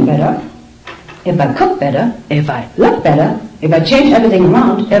I clean better, if I cook better, if I look better, if I change everything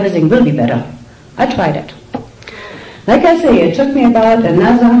around, everything will be better. I tried it. Like I say, it took me about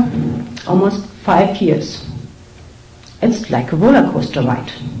another almost 5 years. It's like a roller coaster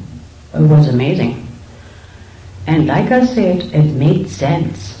ride. It was amazing. And like I said, it made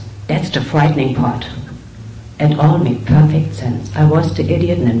sense. That's the frightening part. It all made perfect sense. I was the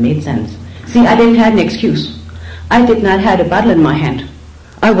idiot and it made sense. See, I didn't have an excuse. I did not have a bottle in my hand.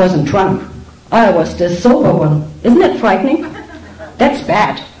 I wasn't drunk. I was the sober one. Isn't that frightening? That's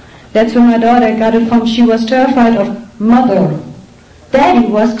bad. That's where my daughter got it from. She was terrified of mother. Daddy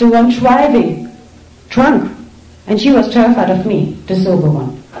was the one driving, drunk. And she was terrified of me, the sober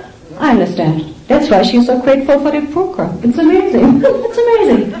one. I understand. That's why she's so grateful for the program. It's amazing. It's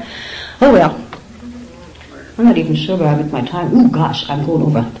amazing. Oh well. I'm not even sure where I'm at my time. Oh gosh, I'm going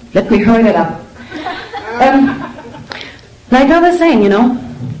over. Let me hurry that up. Like I was saying, you know,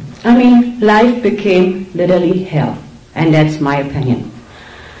 I mean, life became literally hell. And that's my opinion.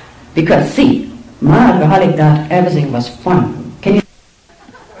 Because, see, my alcoholic thought everything was fun. Can you?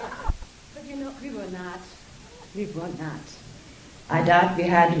 But you know, we were not. We were not. I thought we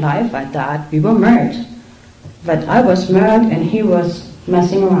had life. I thought we were married. But I was married and he was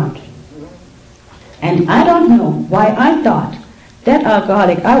messing around. And I don't know why I thought that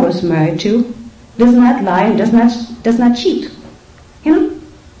alcoholic I was married to does not lie and does not cheat. You know?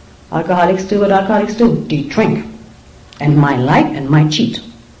 Alcoholics do what alcoholics do. They drink. And mine lie and mine cheat.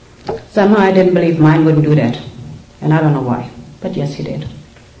 Somehow I didn't believe mine wouldn't do that. And I don't know why. But yes, he did.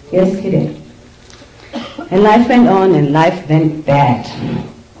 Yes, he did. And life went on and life went bad.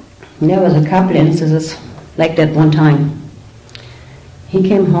 And there was a couple instances like that one time. He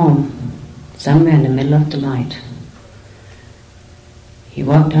came home somewhere in the middle of the night. He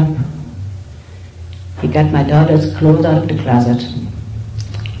walked up. He got my daughter's clothes out of the closet.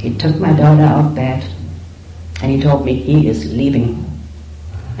 He took my daughter out of bed. And he told me he is leaving.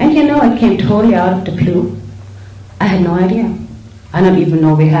 And you know, it came totally out of the blue. I had no idea. I don't even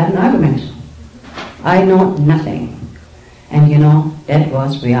know we had an argument. I know nothing. And you know, that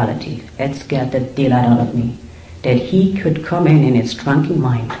was reality. It scared the daylight out of me. That he could come in his drunken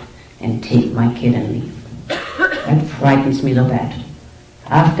mind and take my kid and leave. That frightens me so bad.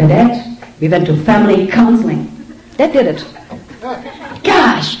 After that, we went to family counseling. That did it.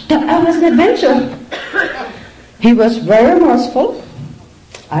 Gosh, that was an adventure. He was very remorseful.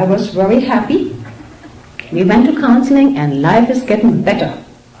 I was very happy. We went to counseling and life is getting better.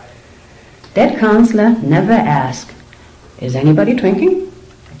 That counselor never asked, is anybody drinking?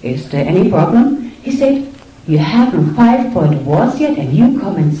 Is there any problem? He said, you haven't filed for a divorce yet and you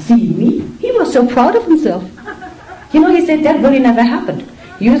come and see me? He was so proud of himself. You know, he said that really never happened.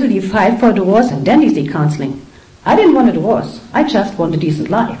 Usually you file for a divorce and then you see counseling. I didn't want a divorce. I just want a decent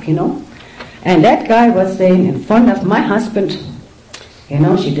life, you know. And that guy was saying in front of my husband, you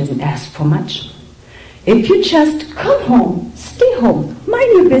know, she doesn't ask for much. If you just come home, stay home,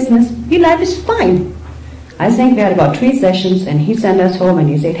 mind your business, your life is fine. I think we had about 3 sessions, and he sent us home and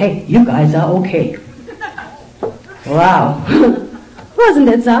he said, hey, you guys are okay. Wow. Wasn't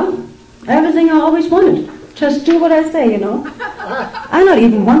that some? Everything I always wanted. Just do what I say, you know. I don't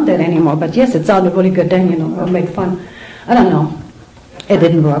even want that anymore, but yes, it sounded really good then, you know, I'll make fun. I don't know. It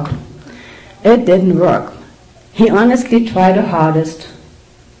didn't work. It didn't work. He honestly tried the hardest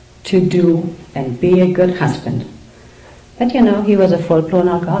to do and be a good husband. But you know, he was a full-blown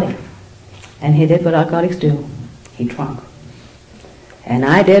alcoholic. And he did what alcoholics do. He drank. And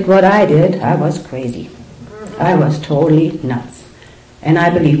I did what I did. I was crazy. I was totally nuts. And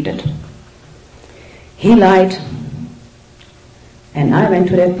I believed it. He lied. And I went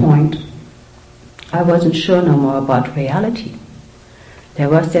to that point. I wasn't sure no more about reality. There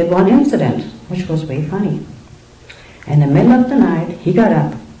was that one incident, which was very funny. In the middle of the night, he got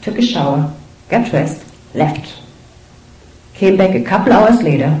up, took a shower, got dressed, left. Came back a couple hours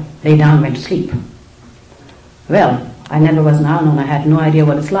later, lay down and went to sleep. Well, I never was an Al-Anon. I had no idea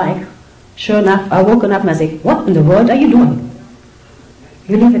what it's like. Sure enough, I woke up and I said, what in the world are you doing?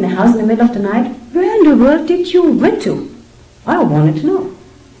 You live in a house in the middle of the night? Where in the world did you went to? I wanted to know.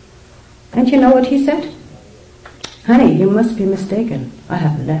 And you know what he said? Honey, you must be mistaken. I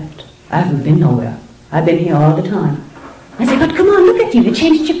haven't left. I haven't been nowhere. I've been here all the time. I said, but come on, look at you. You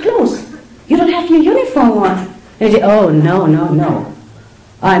changed your clothes. You don't have your uniform on. And he said, oh, no.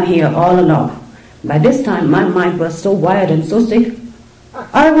 I'm here all alone. By this time, my mind was so wired and so sick,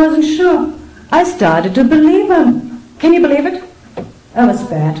 I wasn't sure. I started to believe him. Can you believe it? That was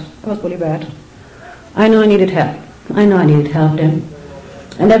bad. It was really bad. I know I needed help. Then.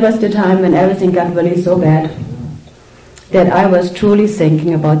 And that was the time when everything got really so bad that I was truly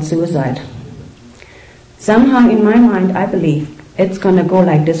thinking about suicide. Somehow in my mind, I believe it's going to go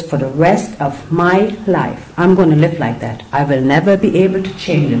like this for the rest of my life. I'm going to live like that. I will never be able to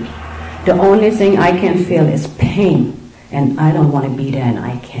change it. The only thing I can feel is pain. And I don't want to be there, and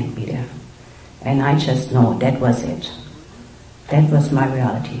I can't be there. And I just know that was it. That was my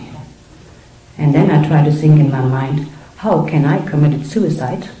reality. And then I tried to think in my mind, how can I commit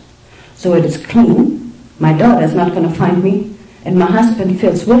suicide so it is clean, my daughter's not going to find me, and my husband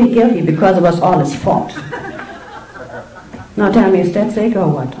feels really guilty because it was all his fault. Now tell me, is that sick or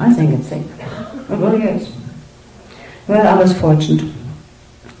what? I think it's sick. It really is. Well, I was fortunate.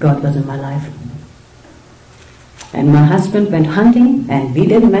 God was in my life. And my husband went hunting, and we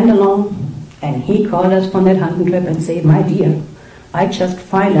didn't went alone. And he called us from that hunting trip and said, my dear, I just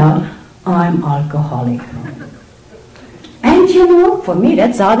find out I'm alcoholic. And you know, for me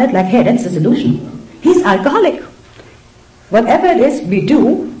that sounded like, hey, that's the solution. He's alcoholic. Whatever it is we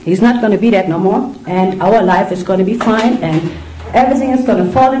do, he's not going to be that no more, and our life is going to be fine, and everything is going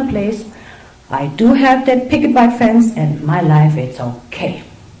to fall in place. I do have that picket white fence, and my life, it's okay.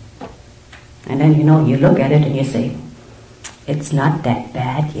 And then, you know, you look at it and you say, it's not that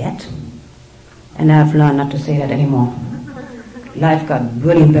bad yet. And I've learned not to say that anymore. Life got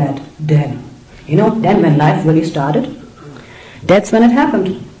really bad then. You know, then when life really started, that's when it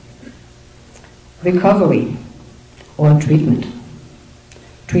happened. Recovery or treatment.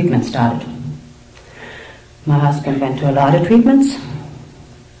 Treatment started. My husband went to a lot of treatments,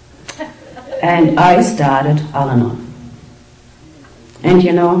 and I started Al-Anon. And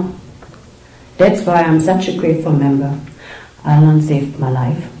you know, that's why I'm such a grateful member. Al-Anon saved my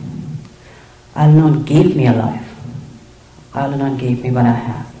life. Al-Anon gave me a life. Al-Anon gave me what I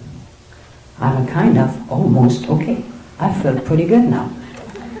have. I'm kind of almost okay. I feel pretty good now.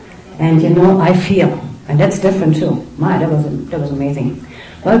 And you know, I feel, and that's different too. That was amazing.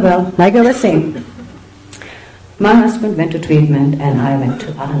 Well, like I was saying, my husband went to treatment and I went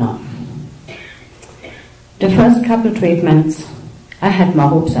to Al-Anon. The first couple treatments, I had my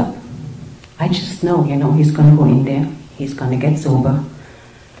hopes up. I just know, you know, he's going to go in there, he's going to get sober,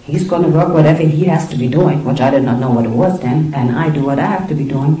 he's going to work whatever he has to be doing, which I did not know what it was then, and I do what I have to be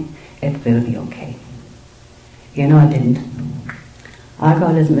doing, it will be okay. You know, it didn't.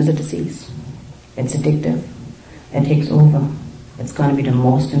 Alcoholism is a disease. It's addictive. It takes over. It's going to be the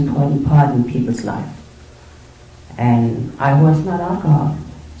most important part in people's life. And I was not alcohol,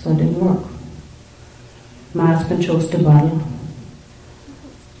 so it didn't work. My husband chose the Bible.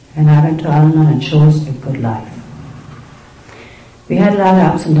 And I went to Al-Anon and chose a good life. We had a lot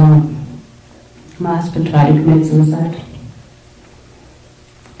of ups and downs. My husband tried to commit suicide.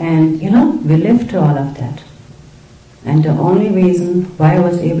 And, you know, we lived through all of that. And the only reason why I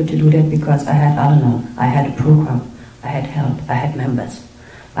was able to do that because I had Al-Anon. I had a program. I had help. I had members.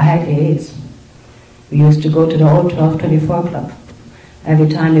 I had AAs. We used to go to the old 1224 club. Every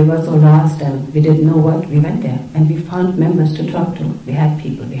time we were so lost and we didn't know what, we went there and we found members to talk to. We had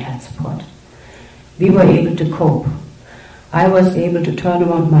people, we had support. We were able to cope. I was able to turn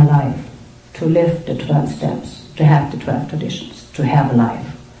around my life, to live the 12 steps, to have the 12 traditions, to have a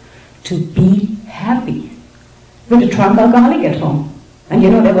life, to be happy with a drunk alcoholic at home. And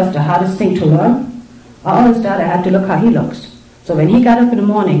that was the hardest thing to learn. I always thought I had to look how he looks. So when he got up in the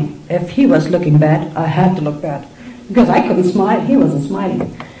morning, if he was looking bad, I had to look bad. Because I couldn't smile, he wasn't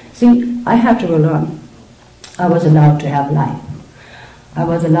smiling. See, I had to relearn. I was allowed to have life. I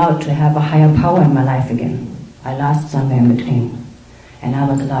was allowed to have a higher power in my life again. I lost somewhere in between. And I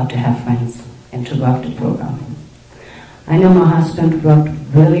was allowed to have friends and to work the program. I know my husband worked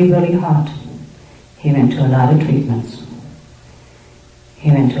really, really hard. He went to a lot of treatments.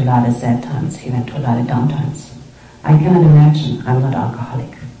 He went to a lot of sad times. He went to a lot of down times. I cannot imagine I'm not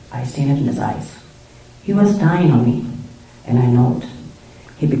alcoholic. I seen it in his eyes. He was dying on me, and I know it.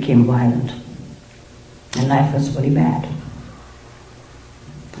 He became violent, and life was really bad.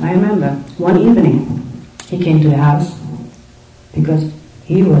 I remember one evening, he came to the house because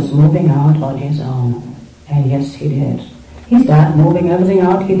he was moving out on his own. And yes, he did. He started moving everything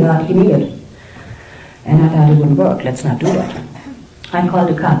out he thought he needed. And I thought it wouldn't work. Let's not do that. I called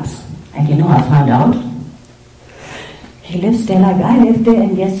the cops. And I found out he lives there like I live there,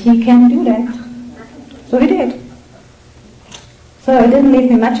 and yes, he can do that. So he did. So it didn't leave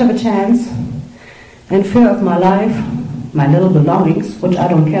me much of a chance. In fear of my life, my little belongings, which I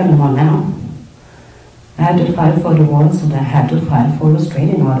don't care anymore now, I had to file for divorce and I had to file for a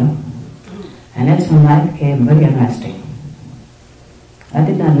restraining order. And that's when life became very interesting. I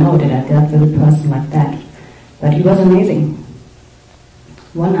did not know that I dealt with a person like that, but he was amazing.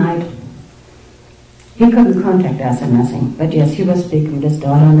 One night, he couldn't contact us and nothing, but yes, he was speaking with his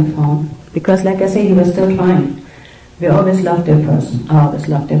daughter on the phone, because like I say, he was still trying. We always loved that person. I always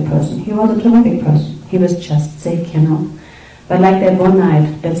loved that person. He was a terrific person. He was just sick, But like that one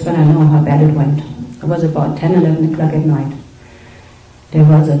night, that's when I know how bad it went. It was about 10, 11 o'clock at night. There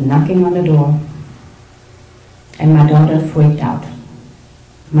was a knocking on the door, and my daughter freaked out.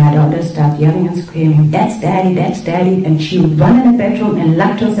 My daughter started yelling and screaming, "That's Daddy, that's Daddy," and she ran in the bedroom and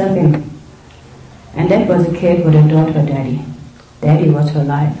locked herself in. And that was a kid who adored her daddy. Daddy was her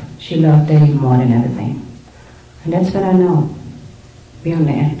life. She loved Daddy more than everything. And that's when I know, beyond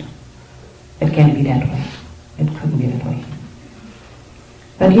the end, it can't be that way. It couldn't be that way.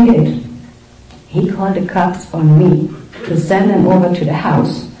 But he did. He called the cops on me to send them over to the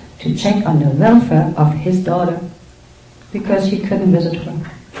house to check on the welfare of his daughter because he couldn't visit her.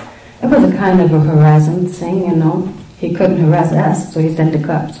 It was a kind of a harassment thing, He couldn't harass us, so he sent the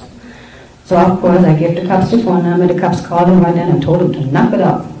cops. So of course I gave the cops the phone number, the cops called him right then and told him to knock it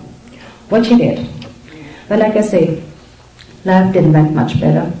off. What he did. But like I say, life didn't went much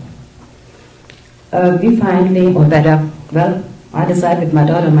better. I decided with my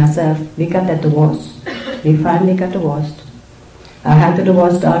daughter and myself, we got that divorce. We finally got divorced. I had to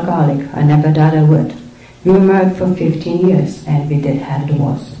divorce the alcoholic. I never thought I would. We were married for 15 years and we did have a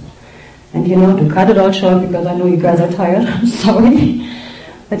divorce. And to cut it all short, because I know you guys are tired, I'm sorry.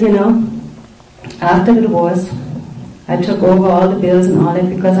 But after the divorce, I took over all the bills and all that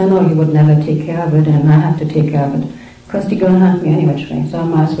because I know he would never take care of it and I had to take care of it. Because he's going to hunt me anyway, so I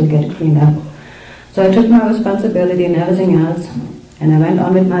might as well get it cleaned up. So I took my responsibility and everything else, and I went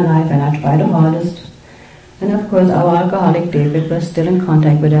on with my life and I tried the hardest. And of course our alcoholic David was still in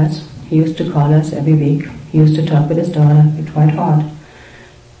contact with us. He used to call us every week. He used to talk with his daughter. He tried hard.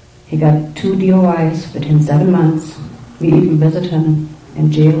 He got 2 DOIs within 7 months. We even visited him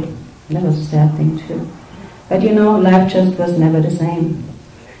in jail. That was a sad thing too. But life just was never the same.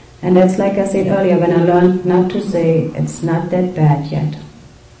 And that's like I said earlier, when I learned not to say, it's not that bad yet.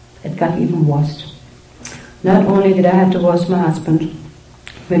 It got even worse. Not only did I have to divorce my husband,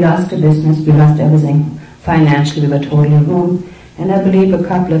 we lost the business, we lost everything. Financially, we were totally ruined. And I believe a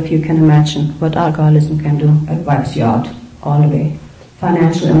couple of you can imagine what alcoholism can do. It wipes you out all the way.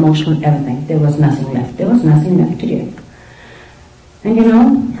 Financial, emotional, everything. There was nothing left. There was nothing left to give.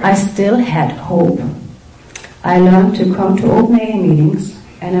 And I still had hope. I learned to come to open AA meetings,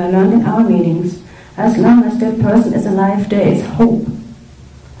 and I learned in our meetings, as long as that person is alive, there is hope.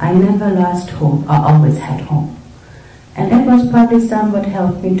 I never lost hope. I always had hope. And that was probably somewhat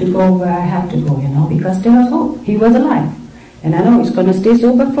helped me to go where I had to go, because there was hope. He was alive. And I know he's going to stay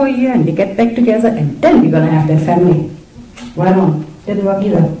sober for a year, and we get back together, and then we're going to have that family. Right on. Didn't work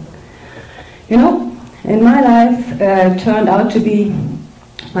either. In my life, turned out to be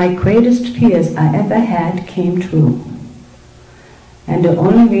my greatest fears I ever had came true. And the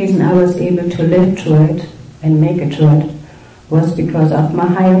only reason I was able to live through it and make it through it was because of my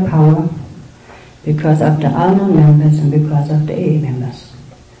higher power, because of the Al-Anon members, and because of the AA members.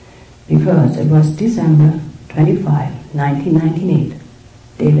 Because it was December 25, 1998,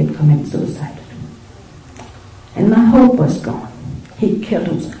 David committed suicide. And my hope was gone. He killed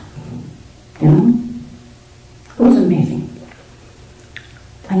himself. You know? It was amazing.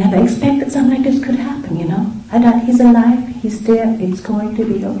 I never expected something like this could happen, you know. I thought he's alive, he's there, it's going to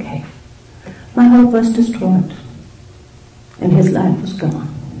be okay. My hope was destroyed. And his life was gone.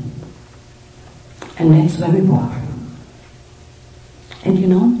 And that's where we were. And you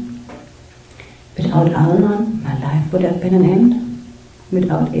know, without Al-Anon, my life would have been an end.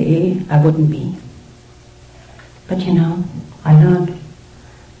 Without AA, I wouldn't be. But you know, I learned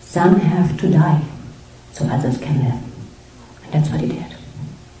some have to die so others can live. And that's what he did.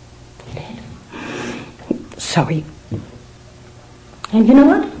 He did. Sorry. And you know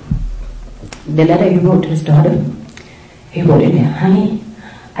what? The letter he wrote to his daughter, he wrote in there, honey,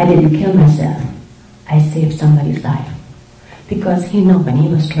 I didn't kill myself. I saved somebody's life. Because he knew when he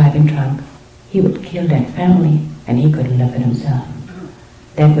was driving drunk, he would kill that family and he couldn't live with himself.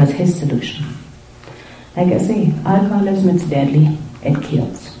 That was his solution. Like I say, alcoholism is deadly, it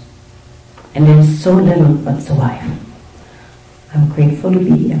kills. And there's so little but survive. I'm grateful to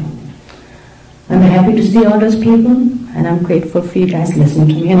be here. I'm happy to see all those people, and I'm grateful for you guys listening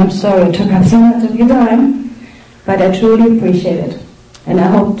to me. And I'm sorry I took up so much of your time, but I truly appreciate it. And I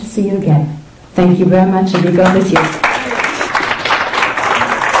hope to see you again. Thank you very much, and may God bless you.